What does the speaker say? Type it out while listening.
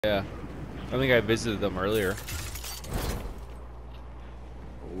Yeah, I think I visited them earlier.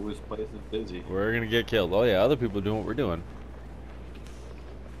 Oh, this place is busy. We're gonna get killed. Oh yeah, other people are doing what we're doing.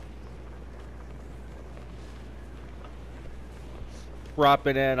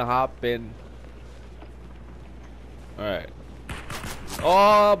 Dropping and hopping. Alright.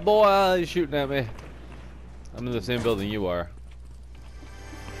 Oh boy, he's shooting at me. I'm in the same building you are.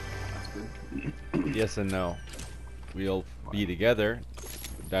 That's good. Yes and no. We'll be together.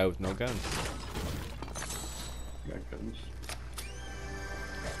 Die with no guns. Got guns.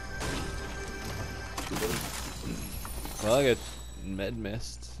 Well, I got med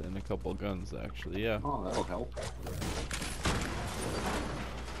mist and a couple guns actually, yeah. Oh, that'll help.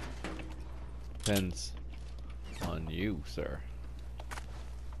 Depends on you, sir.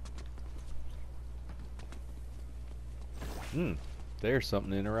 There's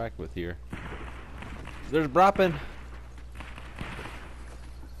something to interact with here. There's Broppin.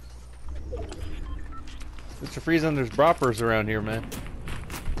 Mr. Friesen, there's Broppers around here, man.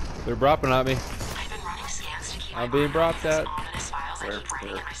 They're Bropping at me. I'm being bropped at. Where?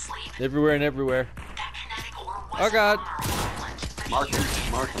 Everywhere and everywhere. Oh god. Mark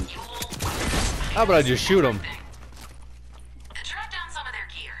him. Mark him. How about I just shoot him? Track down some of their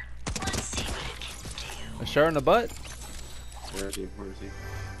gear. Let's see what it can do. A shot in the butt? Where is he? Where is he?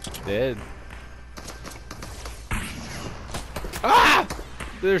 Dead. Ah!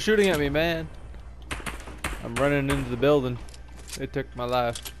 They're shooting at me, man. I'm running into the building. They took my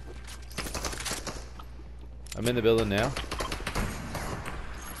life. I'm in the building now.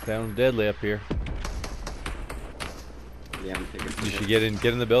 Sounds deadly up here. Yeah, I'm taking some You should hits.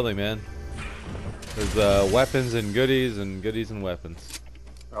 get in the building, man. There's weapons and goodies and weapons.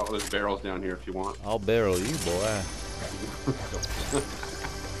 Oh, there's barrels down here if you want. I'll barrel you, boy.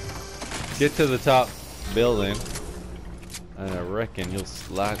 Get to the top building, and I reckon you'll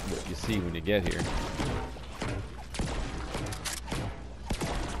like what you see when you get here.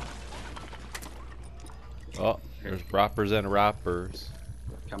 Oh, there's Broppers and Roppers.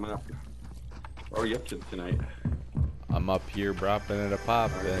 Coming up. What are you up to tonight? I'm up here bropping and a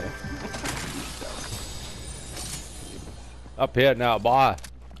popping. Okay. Up here now, boy.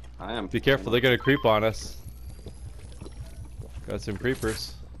 I am. Be careful, they're gonna creep on us. Got some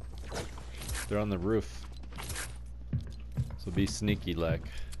creepers. They're on the roof. So be sneaky like.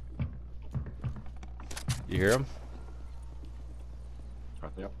 You hear them? Are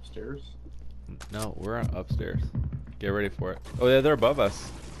they upstairs? No, we're upstairs. Get ready for it. Oh yeah, they're above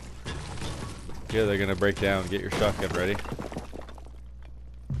us. Yeah, they're gonna break down. Get your shotgun ready.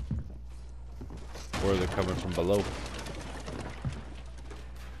 Or they're coming from below.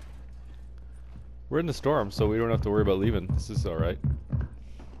 We're in the storm, so we don't have to worry about leaving. This is alright.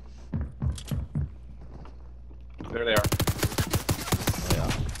 There they are. Oh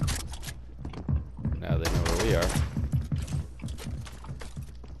yeah. Now they know where we are.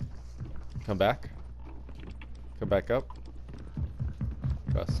 Come back. Come back up.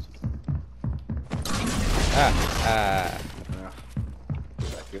 Trust. Ah! Yeah.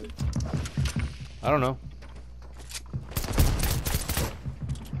 Is that good? I don't know.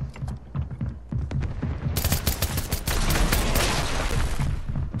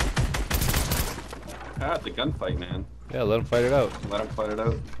 Ah, it's a gunfight, man. Yeah, let them fight it out. Let them fight it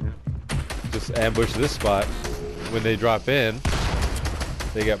out. Yeah. Just ambush this spot. When they drop in,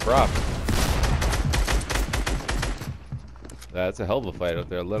 they get propped. That's a hell of a fight out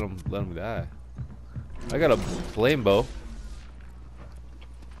there. Let them die. I got a flame bow.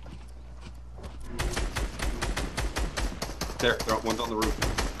 There, one's on the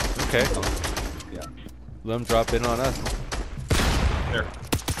roof. Okay. Oh, yeah. Let them drop in on us. There.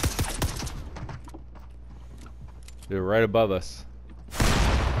 They're right above us.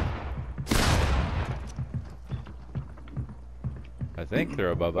 I think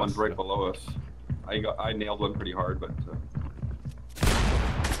they're above One's us. right below us. I nailed one pretty hard, but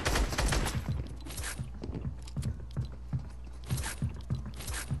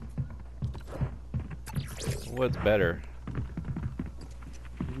What's better?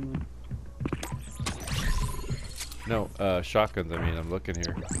 No, shotguns. I mean, I'm looking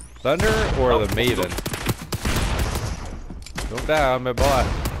here. Thunder or the Maven? Don't die on my boy.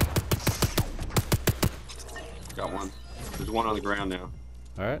 got one. There's one on the ground now.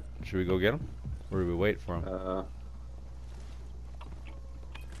 All right, should we go get him, or do we wait for him? Uh,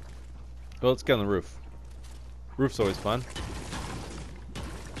 Well, let's get on the roof. Roof's always fun.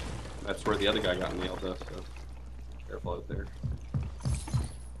 that's where the other guy got nailed us, so careful out there.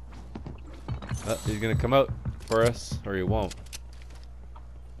 He's gonna come out for us, or he won't.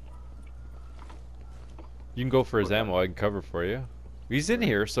 You can go for his ammo. I can cover for you. He's in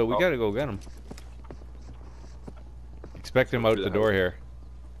here, so we gotta go get him. Expect him out the door here.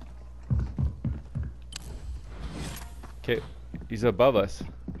 Okay, he's above us.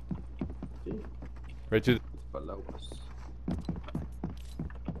 Right to. Below us.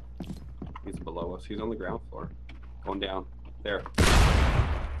 He's below us. He's on the ground floor. Going down. There.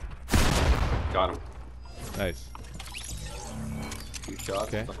 Got him. Nice. 2 shots.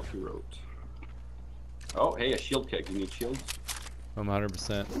 Okay. That's what you wrote. Oh, hey, a shield kick. You need shields? I'm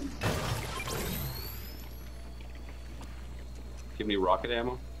 100%. Give me rocket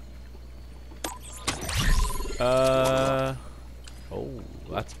ammo. Oh,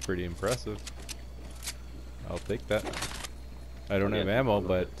 that's pretty impressive. I'll take that. I don't have ammo,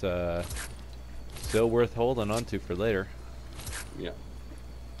 but still worth holding onto for later. Yeah.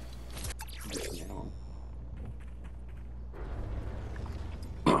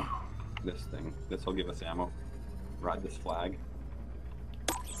 This thing. This will give us ammo. Ride this flag.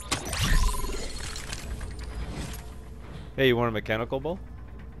 Hey, you want a mechanical bull?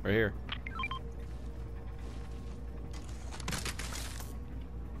 Right here.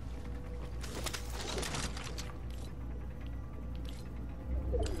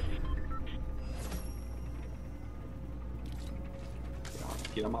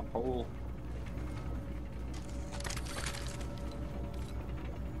 Get on my pole.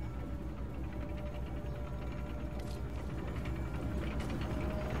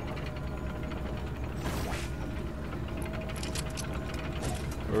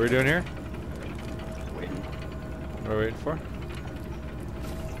 What are we doing here? Waiting. What are we waiting for?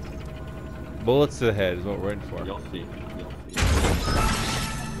 Bullets to the head is what we're waiting for. You'll see. You'll see.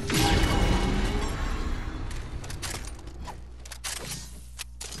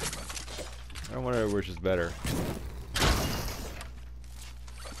 I wonder which is better.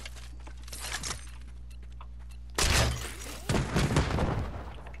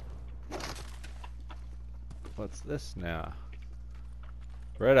 What's this now?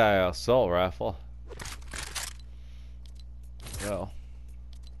 Red Eye assault rifle. Well,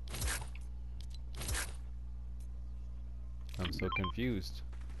 I'm so confused.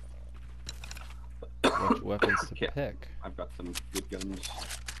 Which weapons to Yeah. pick? I've got some good guns.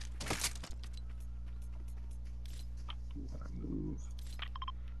 Gotta move.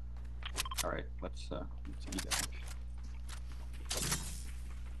 All right, let's evac.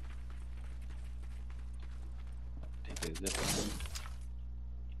 Take a zip line.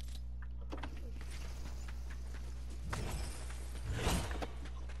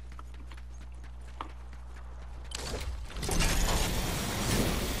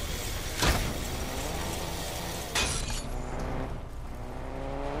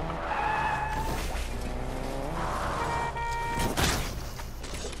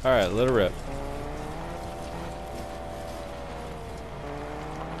 Alright, let it rip.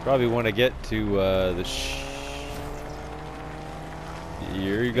 Probably want to get to the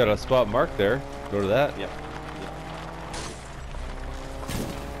you got a spot marked there. Go to that. Yep.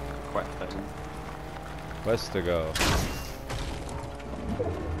 Quest item. West to go.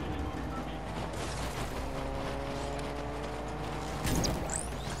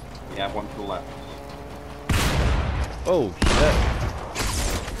 We have one to the left. Oh shit.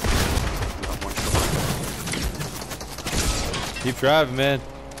 We have one to the left. Keep driving, man.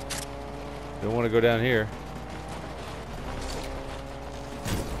 Don't want to go down here.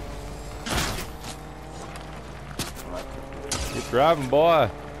 Keep driving, boy.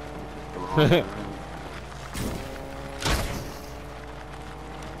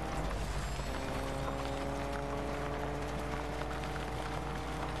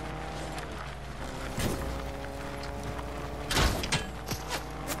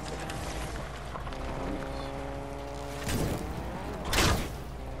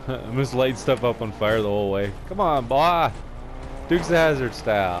 I'm just lighting stuff up on fire the whole way. Come on, boy. Dukes of Hazzard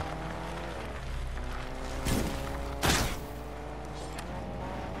style.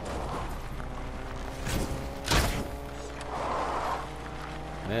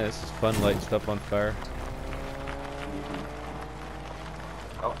 Man, this is fun lighting stuff on fire.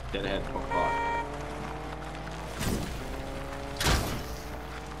 Oh, dead ahead, 12 o'clock.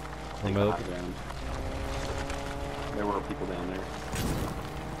 Take the high ground. There were people down there.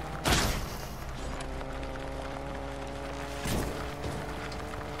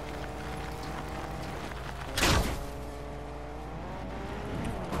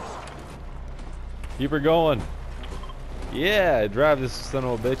 Keep her going. Yeah, drive this son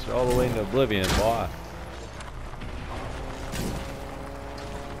of a bitch all the way into oblivion, boy.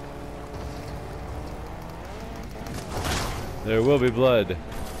 There will be blood.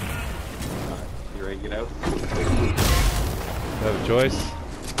 Alright, you ready to get out? have a choice.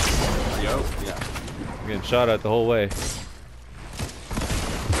 Yo, yeah. I'm getting shot at the whole way.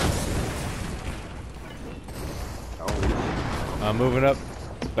 Oh, I'm moving up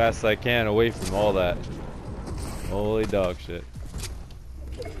as fast as I can away from all that. Holy dog shit.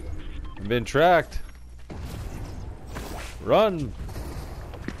 I'm being tracked. Run!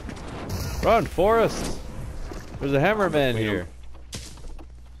 Run, Forrest! There's a hammerman here.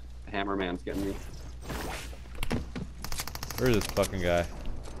 the hammerman's getting me. Where's this fucking guy?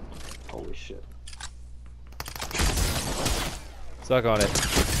 Holy shit. Suck on it.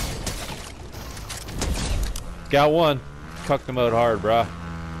 Got one. Cucked him out hard, brah.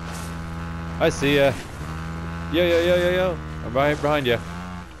 I see ya. Yo, yo, yo, yo, yo. I'm behind you.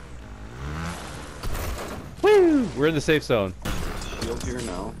 Woo! We're in the safe zone. Shield here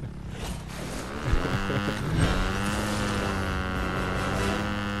now.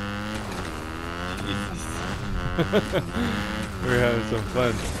 Jesus. We're having some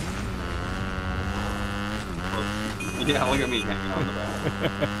fun. Yeah, look at me hanging on the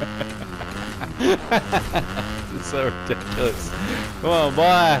back. It's so ridiculous. Come on,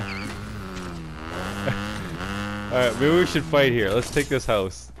 boy. Alright, maybe we should fight here. Let's take this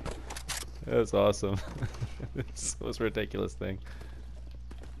house. That's awesome. It's the most ridiculous thing.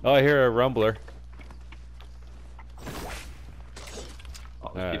 Oh, I hear a rumbler.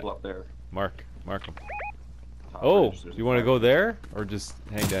 Oh, there's people up there. Mark them. Top Oh, ridge, there's you want to a go there or just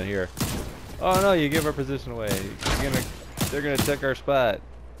hang down here? Oh no, you give our position away. They're gonna take our spot.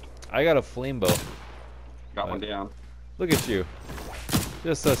 I got a flame bow. Got one down. Look at you,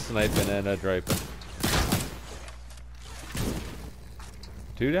 just a sniping and a driping.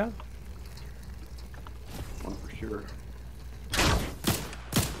 Two down? One for sure.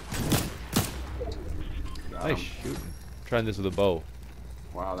 Got Nice him. shooting. Trying this with a bow.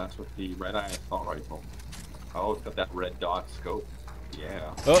 Wow, that's with the red eye assault rifle. Oh, it's got that red dot scope.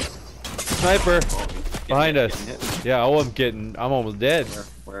 Yeah. Oh, sniper Oh, behind getting us. hit. Yeah, oh, I'm almost dead.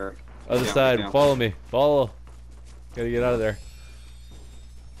 Where? Other Down, side, down. follow me. Follow. Gotta get out of there.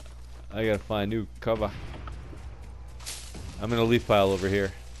 I gotta find new cover. I'm in a leaf pile over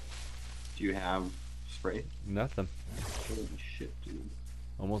here. Do you have spray? Nothing. Holy shit, dude.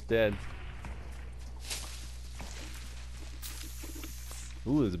 Almost dead.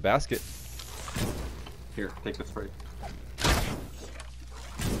 Ooh, there's a basket. Here, take the spray.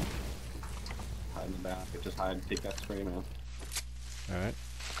 Hide in the back. Just hide and take that spray, man. Alright.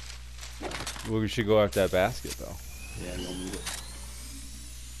 Well, we should go after that basket, though. Yeah, you'll need it.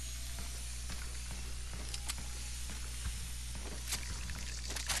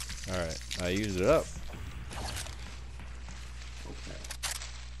 Alright, I used it up. Okay.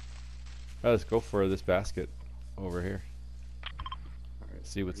 Alright, let's go for this basket over here. Alright.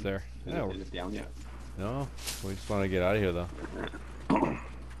 See what's there. Yeah, Is it down yet? no, we just want to get out of here, though.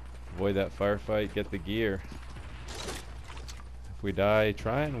 Avoid that firefight, get the gear. If we die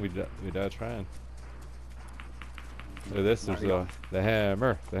trying, we die trying. Look at this, there's the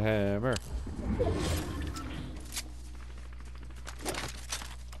hammer, the hammer.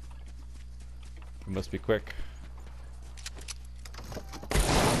 We must be quick.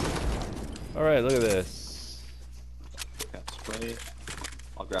 Alright, look at this. Take that spray.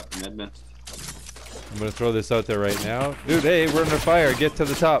 I'll grab the med mist. I'm gonna throw this out there right now. Dude, hey, we're under fire. Get to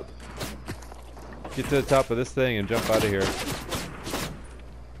the top. Get to the top of this thing and jump out of here.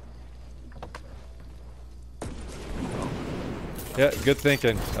 Yeah, good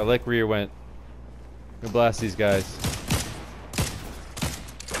thinking. I like where you went. Gonna blast these guys.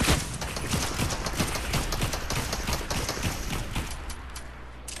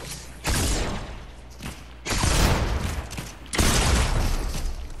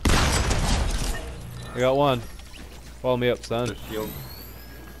 I got one. Follow me up, son. There's shield.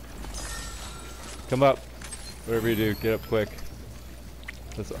 Come up. Whatever you do, get up quick.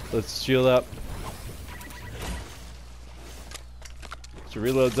 Let's shield up. Get your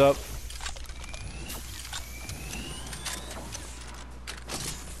reloads up.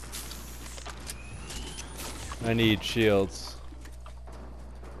 I need shields.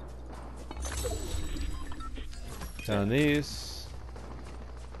 Down these.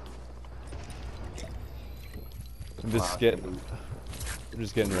 I'm just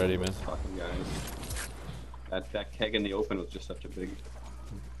getting ready, man. Fucking guys. That keg in the open was just such a big.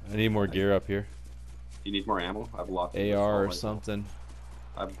 I need more gear up here. Do you need more ammo? I have lots. Of AR or assault something.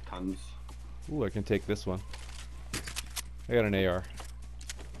 rifle. I have tons. Ooh, I can take this one. I got an AR.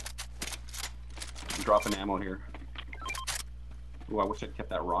 I'm dropping ammo here. Ooh, I wish I'd kept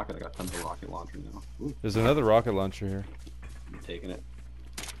that rocket. I got tons of rocket launcher now. Ooh, There's another rocket launcher here. I'm taking it.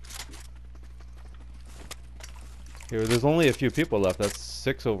 Here, there's only a few people left. That's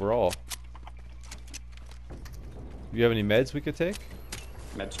 6 overall. Do you have any meds we could take?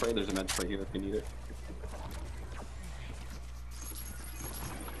 Med spray. There's a med spray here if you need it.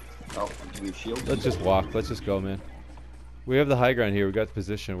 Oh, do you shields? Let's just walk. Let's just go, man. We have the high ground here. We got the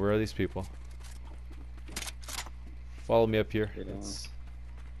position. Where are these people? Follow me up here. Okay, Can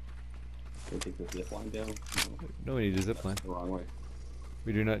we take the zip line down? No, we need a zip line. The wrong way.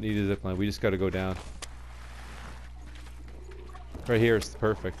 We do not need a zip line. We just got to go down. Right here is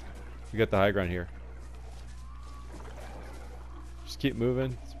perfect. We got the high ground here. Just keep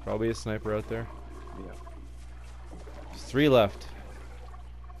moving. There's probably a sniper out there. Yeah. There's 3 left.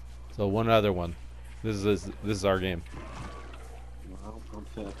 So one other one. This is our game. Well, don't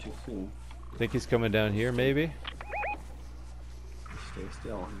say that too soon. Think he's coming down here, maybe? Stay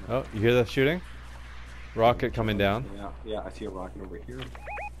still. Oh, you hear the shooting? Rocket coming down. Yeah, I see a rocket over here.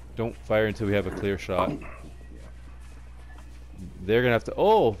 Don't fire until we have a clear shot. They're gonna have to.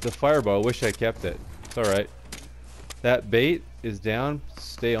 Oh, the fireball. I wish I kept it. It's all right. That bait is down.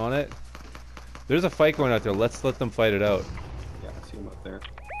 Stay on it. There's a fight going out there. Let's let them fight it out. Yeah, I see them up there.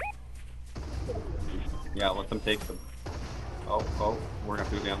 Yeah, let them take them. Oh, we're gonna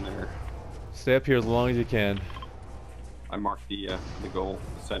have to go down there. Stay up here as long as you can. I marked the goal,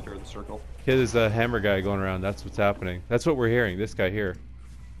 the center of the circle. Okay, there's a hammer guy going around. That's what's happening. That's what we're hearing. This guy here.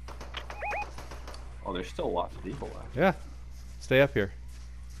 Oh, there's still lots of people left. Yeah. Stay up here.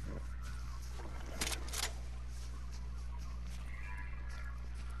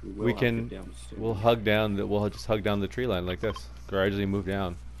 We can. We'll hug down. We'll just hug down the tree line like this. Gradually move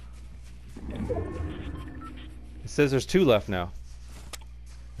down. It says there's 2 left now.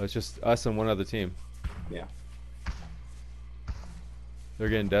 It's just us and one other team. Yeah. They're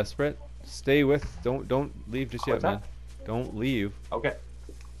getting desperate. Stay with. Don't leave just yet, man. Don't leave. Okay.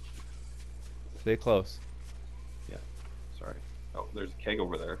 Stay close. Yeah. Sorry. Oh, there's a keg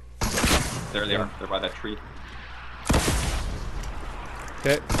over there. There they are. They're by that tree.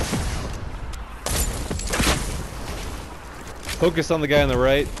 Okay. Focus on the guy on the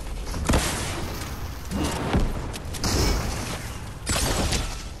right.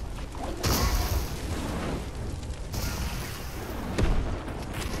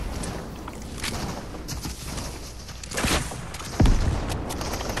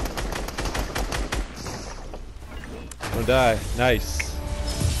 Don't die. Nice.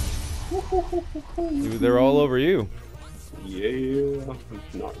 They're all over you. Yeah.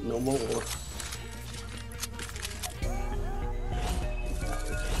 Not no more.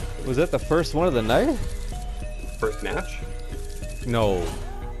 Was that the first one of the night? First match? No.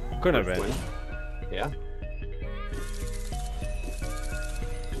 Couldn't have been. Win. Yeah.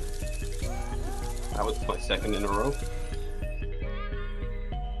 That was my 2nd in a row.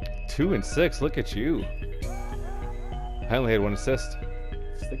 2 and 6. Look at you. I only had 1 assist.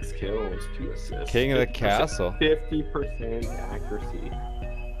 6 kills, 2 assists. King of the castle. 50% accuracy.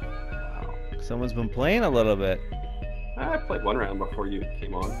 Wow. Someone's been playing a little bit. I played 1 round before you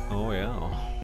came on. Oh yeah.